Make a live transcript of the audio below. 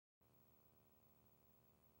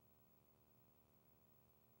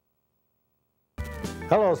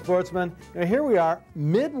Hello, sportsmen. Now, here we are,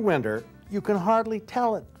 midwinter. You can hardly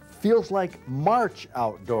tell it. Feels like March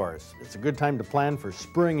outdoors. It's a good time to plan for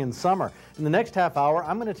spring and summer. In the next half hour,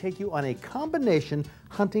 I'm going to take you on a combination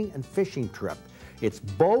hunting and fishing trip. It's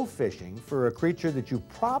bow fishing for a creature that you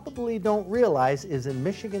probably don't realize is in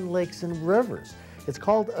Michigan lakes and rivers. It's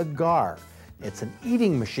called a gar. It's an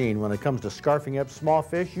eating machine when it comes to scarfing up small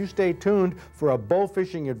fish. You stay tuned for a bow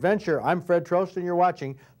fishing adventure. I'm Fred Trost, and you're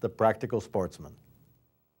watching The Practical Sportsman.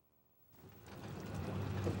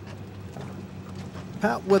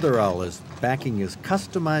 Pat Witherell is backing his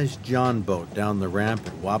customized John boat down the ramp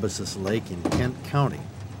at Wabassis Lake in Kent County.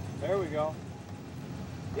 There we go.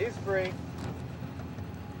 He's free.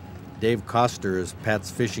 Dave Koster is Pat's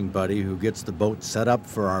fishing buddy who gets the boat set up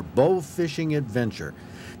for our bow fishing adventure.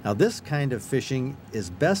 Now, this kind of fishing is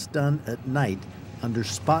best done at night under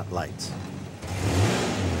spotlights.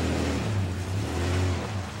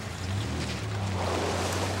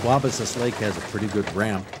 Wabassis Lake has a pretty good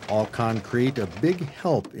ramp, all concrete, a big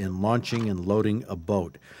help in launching and loading a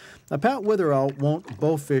boat. Now, Pat Witherell won't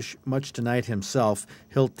bow fish much tonight himself.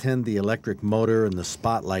 He'll tend the electric motor and the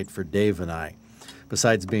spotlight for Dave and I.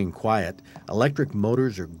 Besides being quiet, electric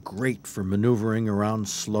motors are great for maneuvering around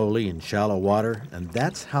slowly in shallow water, and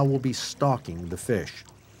that's how we'll be stalking the fish.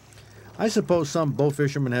 I suppose some bow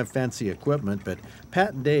fishermen have fancy equipment, but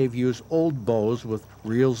Pat and Dave use old bows with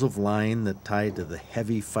reels of line that tie to the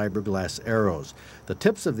heavy fiberglass arrows. The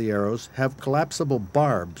tips of the arrows have collapsible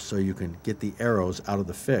barbs so you can get the arrows out of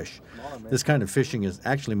the fish. This kind of fishing is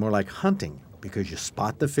actually more like hunting because you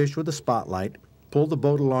spot the fish with a spotlight, pull the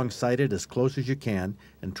boat alongside it as close as you can,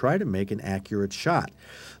 and try to make an accurate shot.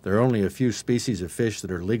 There are only a few species of fish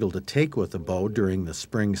that are legal to take with a bow during the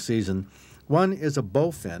spring season. One is a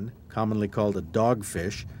bowfin, commonly called a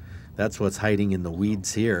dogfish. That's what's hiding in the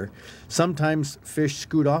weeds here. Sometimes fish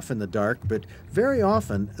scoot off in the dark, but very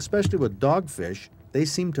often, especially with dogfish, they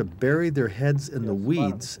seem to bury their heads in the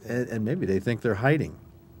weeds, and maybe they think they're hiding.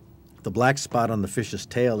 The black spot on the fish's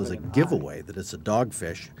tail is a giveaway that it's a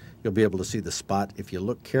dogfish. You'll be able to see the spot if you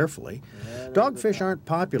look carefully. Dogfish aren't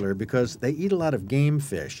popular because they eat a lot of game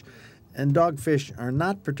fish, and dogfish are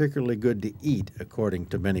not particularly good to eat, according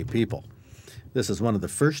to many people. This is one of the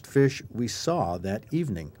first fish we saw that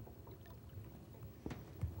evening.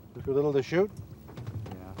 Too little to shoot?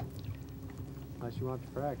 Yeah. Unless you want to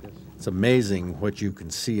practice. It's amazing what you can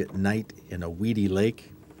see at night in a weedy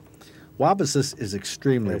lake. Wabassis is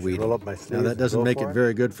extremely weedy. Now, that doesn't make it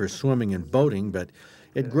very good for swimming and boating, but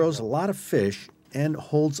it grows a lot of fish and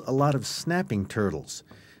holds a lot of snapping turtles.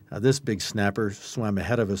 Now, this big snapper swam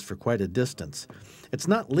ahead of us for quite a distance. It's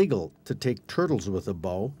not legal to take turtles with a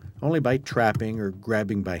bow, only by trapping or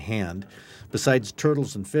grabbing by hand. Besides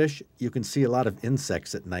turtles and fish, you can see a lot of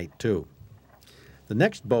insects at night, too. The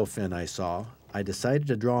next bowfin I saw, I decided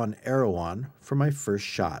to draw an arrow on for my first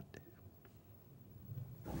shot.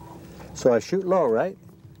 So I shoot low, right?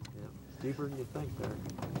 Yeah, it's deeper than you think there.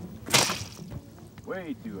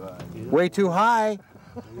 Way too high. Way too high?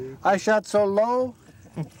 I shot so low?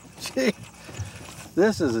 Gee,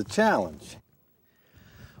 this is a challenge.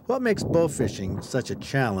 What makes bow fishing such a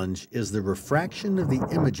challenge is the refraction of the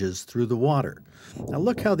images through the water. Now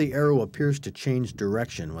look how the arrow appears to change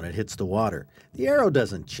direction when it hits the water. The arrow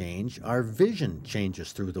doesn't change, our vision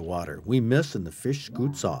changes through the water. We miss and the fish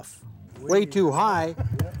scoots off. Way too high?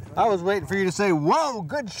 I was waiting for you to say, whoa,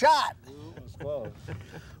 good shot!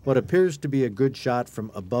 What appears to be a good shot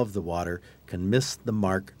from above the water can miss the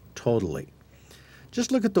mark totally.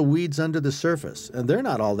 Just look at the weeds under the surface, and they're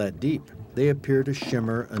not all that deep. They appear to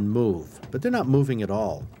shimmer and move, but they're not moving at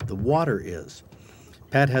all. The water is.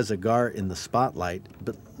 Pat has a gar in the spotlight,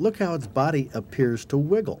 but look how its body appears to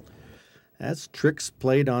wiggle. That's tricks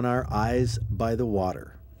played on our eyes by the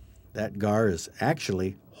water. That gar is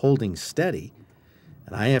actually holding steady,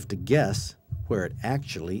 and I have to guess where it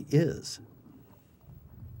actually is.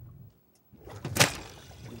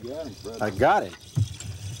 I got him.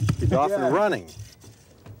 He's off and running.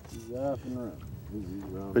 He's off and running.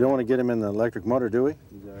 We don't want to get him in the electric motor, do we?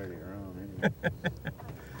 He's already around anyway.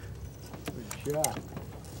 Good shot.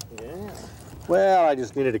 Yeah. Well, I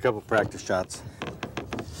just needed a couple practice shots.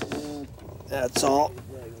 That's all.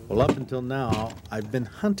 Well, up until now, I've been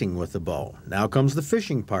hunting with the bow. Now comes the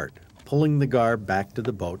fishing part, pulling the gar back to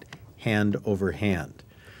the boat, hand over hand.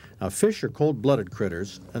 Now, fish are cold-blooded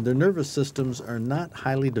critters, and their nervous systems are not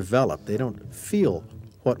highly developed. They don't feel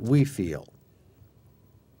what we feel.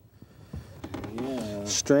 Yeah.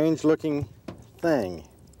 Strange-looking thing.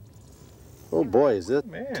 Oh boy, is it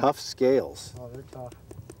tough scales. Oh, they're tough.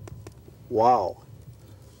 Wow.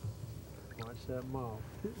 Watch that mouth.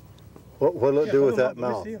 What'll it do with that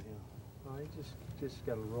mouth? Oh, he just just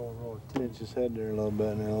got to roll. Pinch his head there a little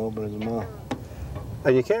bit and he'll open his mouth.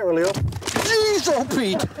 And you can't really open. Jeez, oh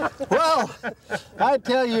Pete! Well, I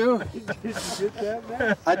tell you, Did you get that,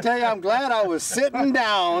 man? I tell you, I'm glad I was sitting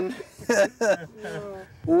down.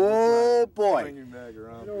 Oh boy! Swing him back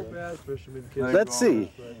around. No bass fishermen kids. Let's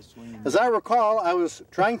see. As I recall, I was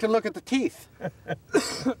trying to look at the teeth.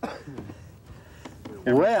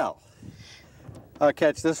 Well, I'll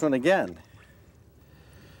catch this one again.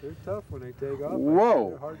 They're tough when they take off. Whoa.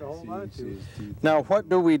 They're hard to hold on to. Now, what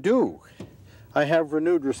do we do? I have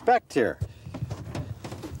renewed respect here.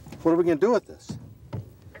 What are we going to do with this? Throw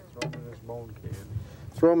them in this bone can.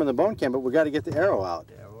 Throw them in the bone can, but we got to get the arrow out.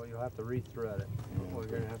 Yeah, well, you'll have to rethread it. That's what we're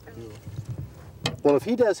going to have to do. Well, if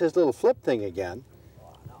he does his little flip thing again,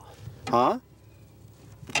 huh?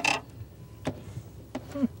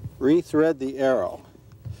 Rethread the arrow.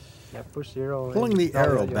 Yeah, push the arrow in. Pulling the Oh,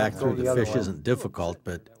 arrow you back have to go through the other fish way. isn't difficult,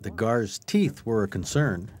 but the gar's teeth were a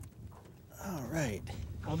concern. All right.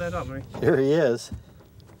 Hold that up, Mike. Here he is.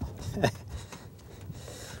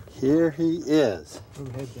 Here he is. Put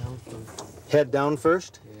head down first. Head down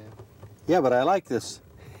first? Yeah. Yeah, but I like this.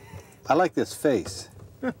 I like this face.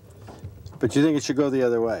 But you think it should go the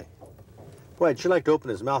other way? Boy, I'd sure like to open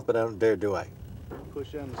his mouth, but I don't dare, do I?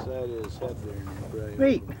 Push on the side of his head there and he'll probably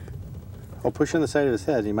Wait. open. Oh, push on the side of his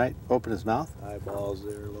head. He might open his mouth. Eyeballs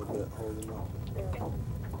there a little bit, hold him up.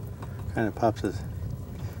 Kind of pops his...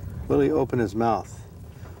 Will he open his mouth?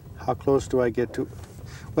 How close do I get to...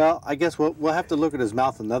 Well, I guess we'll have to look at his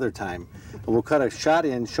mouth another time. And we'll cut a shot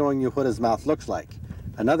in showing you what his mouth looks like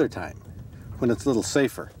another time when it's a little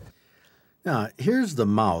safer. Now, here's the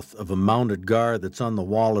mouth of a mounted gar that's on the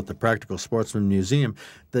wall at the Practical Sportsman Museum.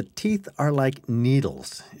 The teeth are like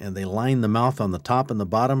needles, and they line the mouth on the top and the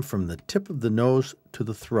bottom from the tip of the nose to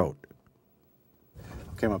the throat.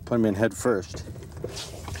 Okay, I'm going to put him in head first.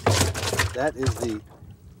 That is the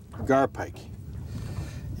Gar Pike,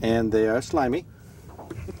 and they are slimy.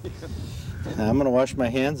 I'm going to wash my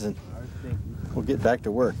hands and we'll get back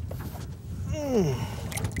to work. I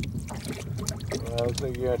was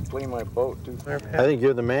thinking you had to clean my boat too. I think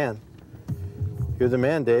you're the man. You're the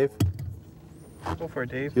man, Dave. Go for it,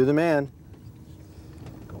 Dave. You're the man.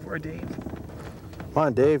 Go for it, Dave. Come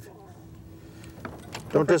on, Dave.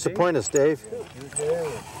 Don't for it, disappoint us, Dave. Get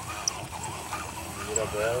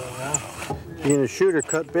up there now. You gonna shoot or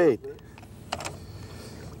cut bait?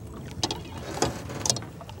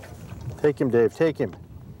 Take him, Dave. Take him.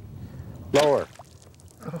 Lower.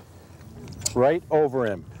 Right over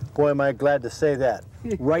him. Boy, am I glad to say that.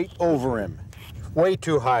 Right over him. Way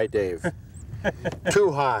too high, Dave.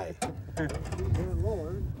 Too high.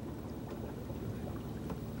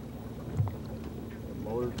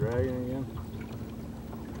 Motor dragging again.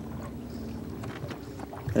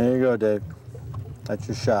 There you go, Dave. That's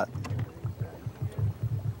your shot.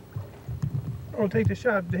 Oh, take the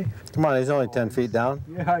shot, Dave. Come on, he's only 10 feet down.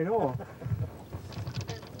 Yeah, I know.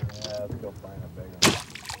 Yeah, let's go find a big one.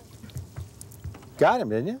 Got him,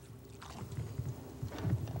 didn't you?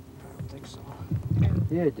 I think so.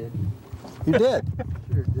 Yeah, it did. You did.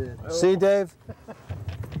 Sure did. See, Dave?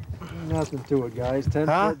 Nothing to it, guys. 10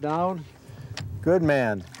 Huh? foot down. Good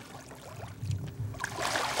man.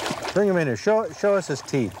 Bring him in here. Show us his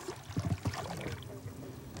teeth.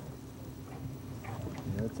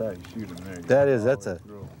 Yeah, that's how you shoot him there.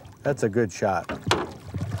 That's a good shot.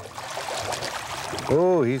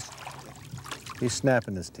 Oh, he's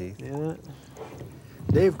snapping his teeth. Yeah.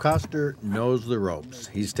 Dave Coster knows the ropes.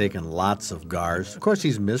 He's taken lots of gars. Of course,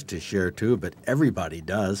 he's missed his share too, but everybody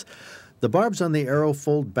does. The barbs on the arrow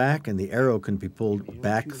fold back, and the arrow can be pulled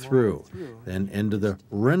back through. Then into the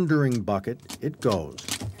rendering bucket it goes.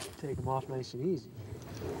 Take them off nice and easy.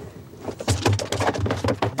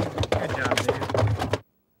 Good job, Dave.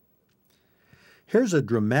 Here's a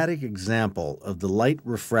dramatic example of the light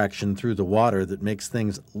refraction through the water that makes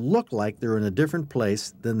things look like they're in a different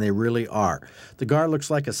place than they really are. The gar looks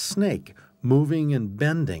like a snake, moving and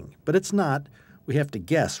bending, but it's not. We have to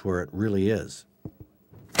guess where it really is.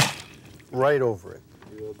 Right over it.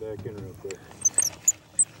 Reel back in real quick.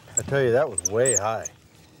 I tell you, that was way high.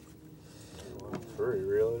 Furry,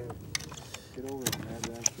 reel it in. Get over it, man.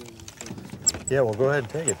 Yeah, well, go ahead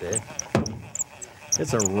and take it, Dave.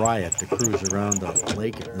 It's a riot to cruise around a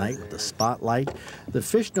lake at night with a spotlight. The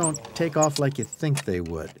fish don't take off like you think they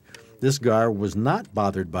would. This gar was not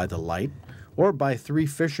bothered by the light or by 3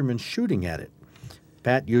 fishermen shooting at it.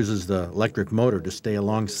 Pat uses the electric motor to stay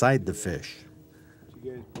alongside the fish.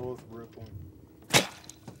 You guys both rippling. Way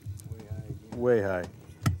high again. Way high.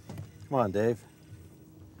 Come on, Dave.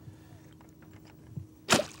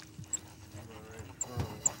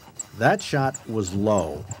 That shot was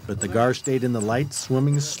low, but the gar stayed in the light,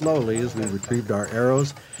 swimming slowly as we retrieved our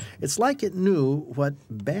arrows. It's like it knew what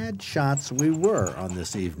bad shots we were on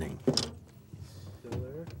this evening. Still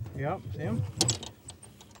there? Yep, see him?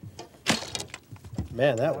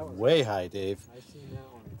 Man, that was way high, Dave. I seen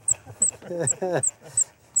that one.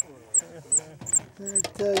 I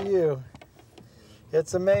tell you,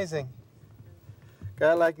 it's amazing.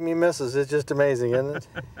 Guy like me misses. It's just amazing, isn't it?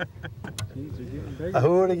 These are getting bigger.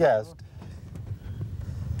 Who would have guessed?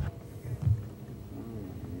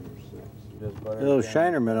 Little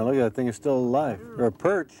shiner minnow. Look at that thing, is still alive. Or a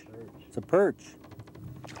perch. It's a perch.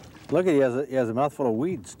 Look at he has a mouthful of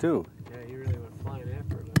weeds too. Yeah, he really went flying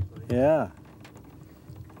after it, looks like. Yeah.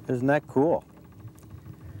 Isn't that cool?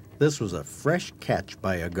 This was a fresh catch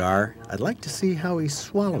by a gar. I'd like to see how he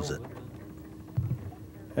swallows it.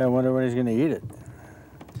 Yeah, I wonder when he's going to eat it.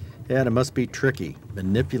 Yeah, and it must be tricky,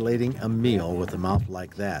 manipulating a meal with a mouth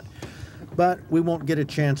like that. But we won't get a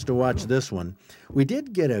chance to watch this one. We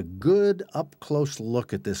did get a good up-close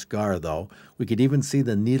look at this gar, though. We could even see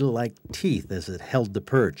the needle-like teeth as it held the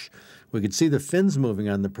perch. We could see the fins moving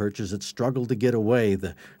on the perch as it struggled to get away.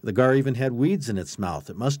 The gar even had weeds in its mouth.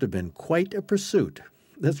 It must have been quite a pursuit.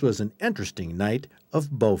 This was an interesting night of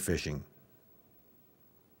bow fishing.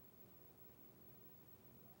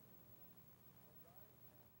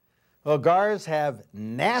 Well, gars have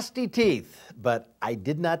nasty teeth, but I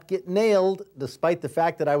did not get nailed, despite the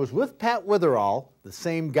fact that I was with Pat Witherall, the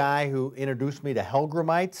same guy who introduced me to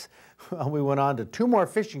Hellgramites. We went on to 2 more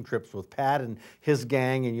fishing trips with Pat and his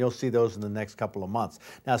gang, and you'll see those in the next couple of months.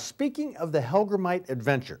 Now, speaking of the Hellgramite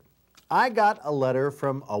adventure, I got a letter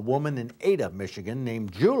from a woman in Ada, Michigan,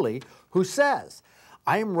 named Julie, who says,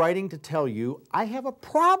 "I am writing to tell you I have a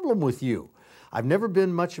problem with you. I've never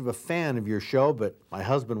been much of a fan of your show, but my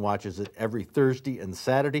husband watches it every Thursday and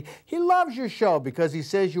Saturday. He loves your show because he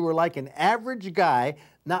says you were like an average guy,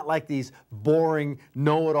 not like these boring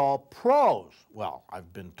know-it-all pros." Well,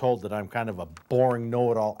 I've been told that I'm kind of a boring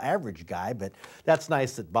know-it-all average guy, but that's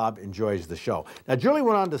nice that Bob enjoys the show. Now, Julie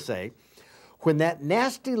went on to say, "When that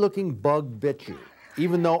nasty-looking bug bit you,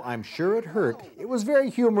 even though I'm sure it hurt, it was very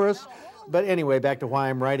humorous." But anyway, back to why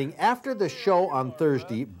I'm writing. After the show on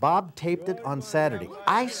Thursday, Bob taped it on Saturday.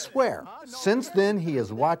 I swear, since then he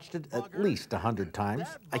has watched it at least 100 times.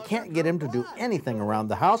 I can't get him to do anything around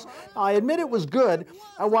the house. Now, I admit it was good.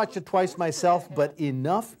 I watched it twice myself, but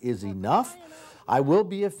enough is enough. I will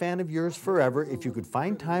be a fan of yours forever if you could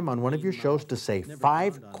find time on one of your shows to say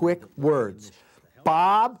 5 quick words.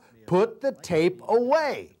 Bob, put the tape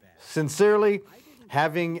away. Sincerely,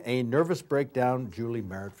 having a nervous breakdown, Julie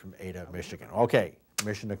Merritt from Ada, Michigan. Okay,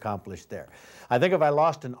 mission accomplished there. I think if I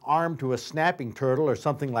lost an arm to a snapping turtle or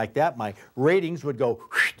something like that, my ratings would go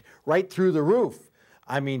right through the roof.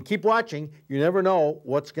 I mean, keep watching. You never know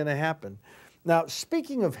what's going to happen. Now,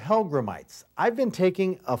 speaking of Hellgramites, I've been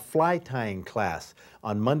taking a fly tying class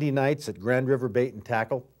on Monday nights at Grand River Bait and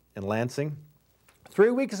Tackle in Lansing.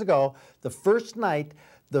 3 weeks ago, the first night,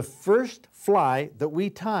 the first fly that we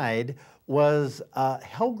tied was a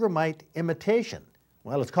Hellgramite imitation.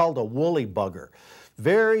 Well, it's called a woolly bugger.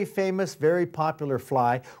 Very famous, very popular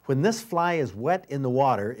fly. When this fly is wet in the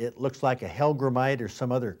water, it looks like a Hellgramite or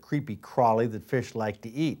some other creepy crawly that fish like to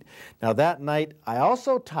eat. Now, that night, I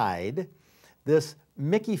also tied this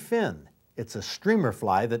Mickey fin. It's a streamer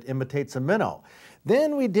fly that imitates a minnow.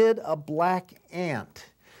 Then we did a black ant.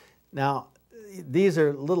 Now, these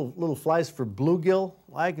are little flies for bluegill.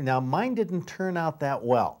 Now, mine didn't turn out that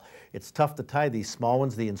well. It's tough to tie these small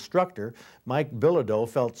ones. The instructor, Mike Bilodeau,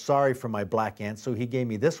 felt sorry for my black ant, so he gave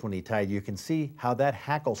me this one he tied. You can see how that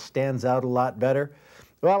hackle stands out a lot better.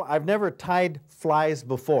 Well, I've never tied flies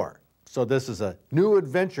before, so this is a new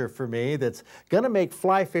adventure for me that's going to make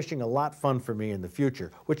fly fishing a lot fun for me in the future,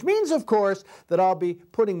 which means, of course, that I'll be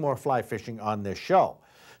putting more fly fishing on this show.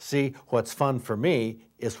 See, what's fun for me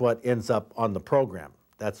is what ends up on the program.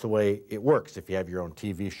 That's the way it works if you have your own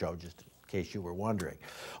TV show, just in case you were wondering.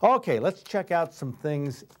 Okay, let's check out some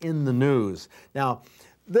things in the news. Now,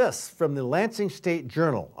 this from the Lansing State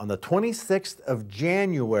Journal on the 26th of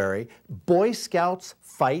January, Boy Scouts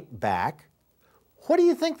fight back. What do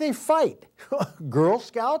you think they fight? Girl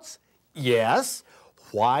Scouts? Yes.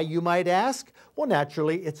 Why, you might ask? Well,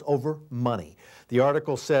 naturally, it's over money. The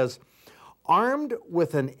article says, armed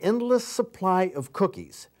with an endless supply of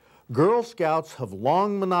cookies, Girl Scouts have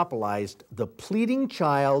long monopolized the pleading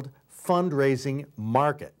child fundraising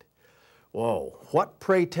market. Whoa, what,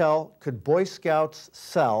 pray tell, could Boy Scouts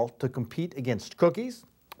sell to compete against cookies?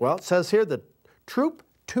 Well, it says here that Troop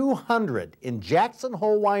 200 in Jackson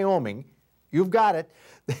Hole, Wyoming, you've got it,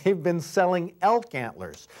 they've been selling elk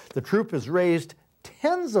antlers. The troop has raised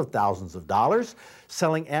tens of thousands of dollars,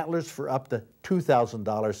 selling antlers for up to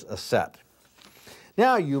 $2,000 a set.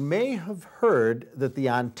 Now, you may have heard that the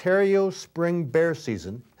Ontario spring bear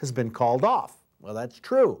season has been called off. Well, that's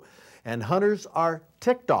true. And hunters are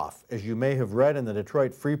ticked off, as you may have read in the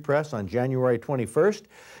Detroit Free Press on January 21st.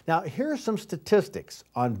 Now, here are some statistics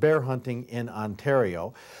on bear hunting in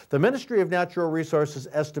Ontario. The Ministry of Natural Resources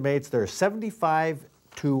estimates there are 75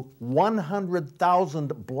 to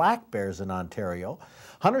 100,000 black bears in Ontario.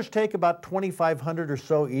 Hunters take about 2,500 or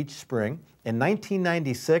so each spring. In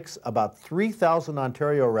 1996, about 3,000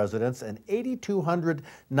 Ontario residents and 8,200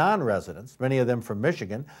 non-residents, many of them from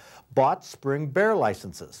Michigan, bought spring bear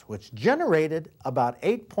licenses, which generated about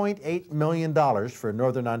 $8.8 million for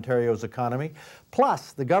Northern Ontario's economy.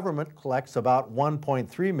 Plus, the government collects about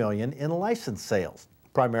 $1.3 million in license sales,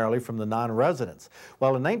 primarily from the non-residents.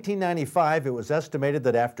 Well, in 1995, it was estimated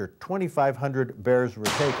that after 2,500 bears were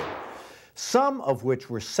taken, some of which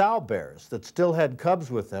were sow bears that still had cubs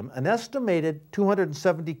with them, an estimated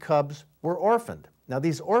 270 cubs were orphaned. Now,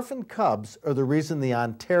 these orphaned cubs are the reason the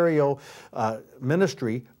Ontario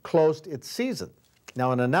ministry closed its season.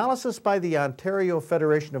 Now, an analysis by the Ontario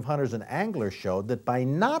Federation of Hunters and Anglers showed that by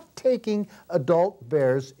not taking adult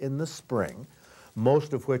bears in the spring,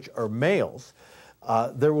 most of which are males,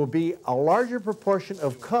 there will be a larger proportion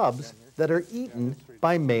of cubs that are eaten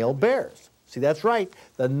by male bears. See, that's right.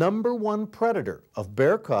 The #1 predator of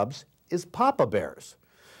bear cubs is papa bears.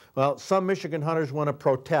 Well, some Michigan hunters want to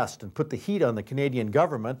protest and put the heat on the Canadian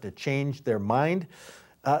government to change their mind.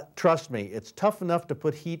 Trust me, it's tough enough to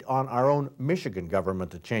put heat on our own Michigan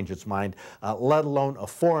government to change its mind, let alone a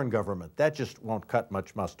foreign government. That just won't cut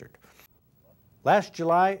much mustard. Last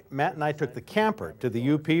July, Matt and I took the camper to the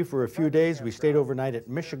UP for a few days. We stayed overnight at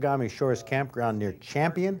Michigami Shores Campground near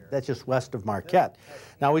Champion. That's just west of Marquette.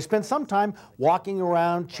 Now, we spent some time walking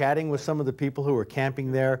around, chatting with some of the people who were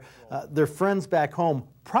camping there. Their friends back home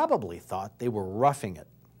probably thought they were roughing it.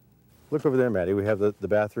 Look over there, Maddie. We have the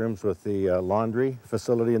bathrooms with the laundry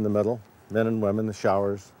facility in the middle, men and women, the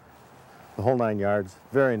showers, the whole 9 yards.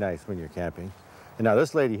 Very nice when you're camping. And now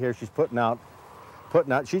this lady here, she's putting out,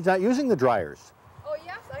 she's not using the dryers. Oh,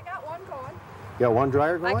 yes, I got one going. You got one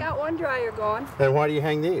dryer going? I got one dryer going. And why do you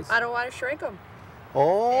hang these? I don't want to shrink them.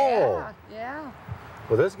 Oh. Yeah.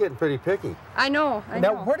 Well, this is getting pretty picky. I know.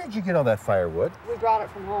 Now, where did you get all that firewood? We brought it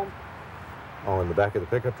from home. Oh, in the back of the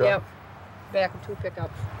pickup truck? Yep. Back of 2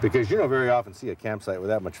 pickups. Because you don't very often see a campsite with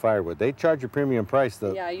that much firewood. They charge a premium price,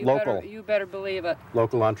 the you better believe it.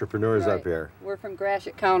 local entrepreneurs Right. up here. We're from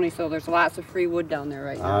Gratiot County, so there's lots of free wood down there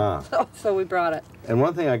right now. So we brought it. And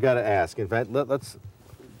one thing I got to ask, in fact, let's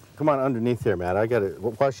come on underneath here, Matt. I got to,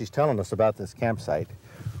 while she's telling us about this campsite,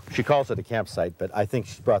 she calls it a campsite, but I think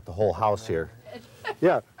she's brought the whole house here.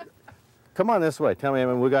 Yeah. Come on this way. Tell me, I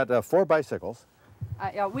mean, we got 4 bicycles.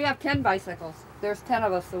 Yeah, we have 10 bicycles. There's 10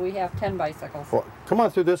 of us, so we have 10 bicycles. Well, come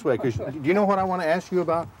on through this way, because do you know what I want to ask you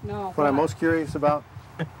about? No. What I'm most curious about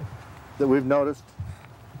that we've noticed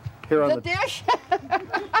here on The dish?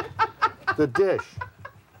 the dish.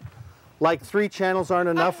 Like 3 channels aren't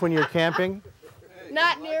enough when you're camping?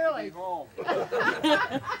 Not nearly.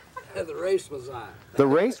 The race was on. The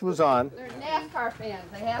race was on. They're NASCAR fans.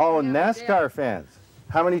 They have Oh, to have a NASCAR dish. fans.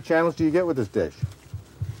 How many channels do you get with this dish?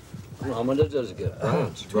 Well, how many does it get?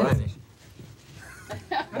 Brian's driving.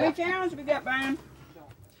 How many channels we got, Brian?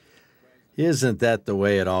 Isn't that the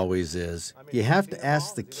way it always is? You have to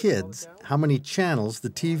ask the kids how many channels the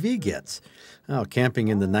TV gets. Oh, camping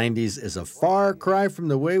in the 90s is a far cry from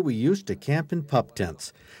the way we used to camp in pup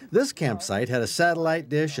tents. This campsite had a satellite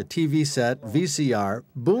dish, a TV set, VCR,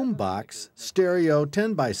 boom box, stereo,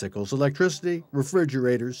 10 bicycles, electricity,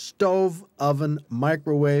 refrigerators, stove, oven,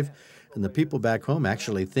 microwave, and the people back home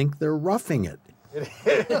actually think they're roughing it.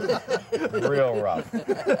 Real rough.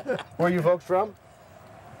 Where are you folks from?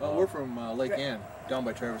 Well, we're from Lake Ann, down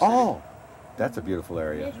by Traverse City. Oh, that's a beautiful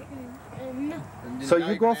area. And So now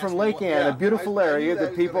you can go ask from me Lake what- Ann, a beautiful I knew area that you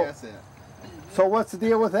was gonna people... ask that. So what's the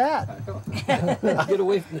deal with that? Get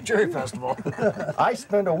away from the cherry festival. I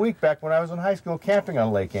spent a week back when I was in high school camping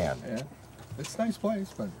on Lake Ann. Yeah, it's a nice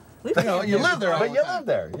place, but you know, you live there all But the you time. live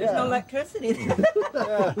there, There's no yeah. electricity.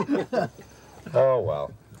 Oh,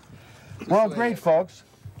 well. Well, great, folks.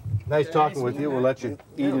 Nice talking with you. We'll let you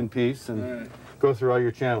eat in peace and go through all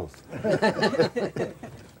your channels.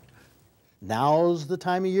 Now's the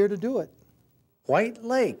time of year to do it. White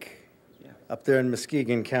Lake, up there in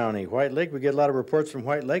Muskegon County. White Lake, we get a lot of reports from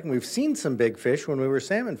White Lake, and we've seen some big fish when we were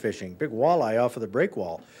salmon fishing. Big walleye off of the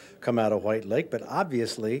breakwall come out of White Lake, but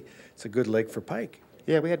obviously it's a good lake for pike.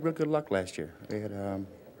 Yeah, we had real good luck last year. We had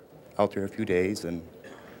out there a few days, and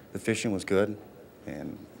the fishing was good,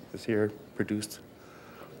 and this year produced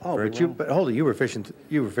Oh, very well. but hold it, you were fishing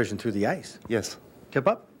through the ice. Yes, Tip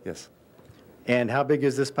up? yes. And how big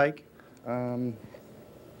is this pike? Um,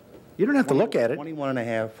 You don't have to look at it. 21 and a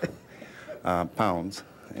half pounds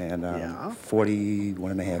and Yeah.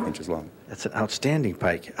 41 and a half inches long. That's an outstanding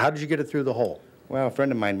pike. How did you get it through the hole? Well, a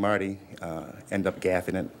friend of mine, Marty, ended up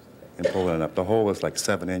gaffing it and pulling it up. The hole was like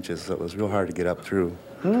 7 inches, so it was real hard to get up through.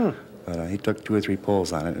 But he took 2 or 3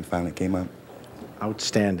 pulls on it and finally came up.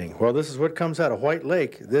 Outstanding. Well, this is what comes out of White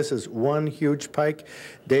Lake. This is one huge pike.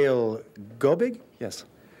 Dale Gobig? Yes.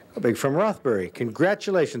 Gobig from Rothbury.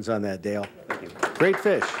 Congratulations on that, Dale. Thank you. Great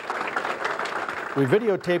fish. We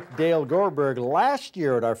videotaped Dale Gorberg last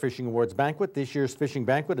year at our Fishing Awards banquet. This year's fishing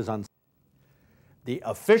banquet is on the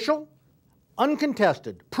official,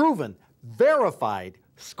 uncontested, proven, verified,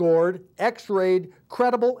 scored, x-rayed,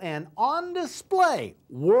 credible, and on display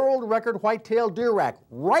world record whitetail deer rack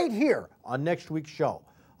right here on next week's show.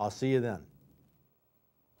 I'll see you then.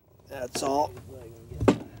 That's all.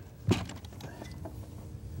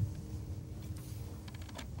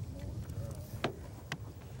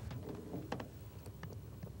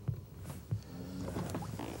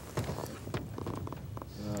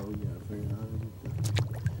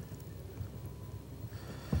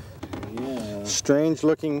 Strange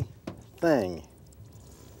looking thing.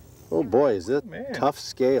 Oh boy, is it tough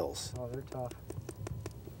scales. Oh, they're tough.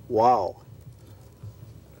 Wow.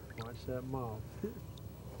 Watch that mouth.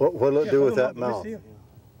 What'll it do with that Let me mouth? see.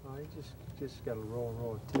 Oh, he just got to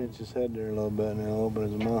roll. Pinch his head there a little bit and he'll open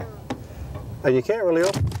his mouth. And you can't really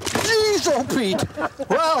open. Jeez, oh Pete!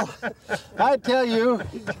 Well, I tell you,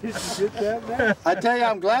 Did you get that, man?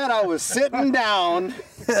 I'm glad I was sitting down.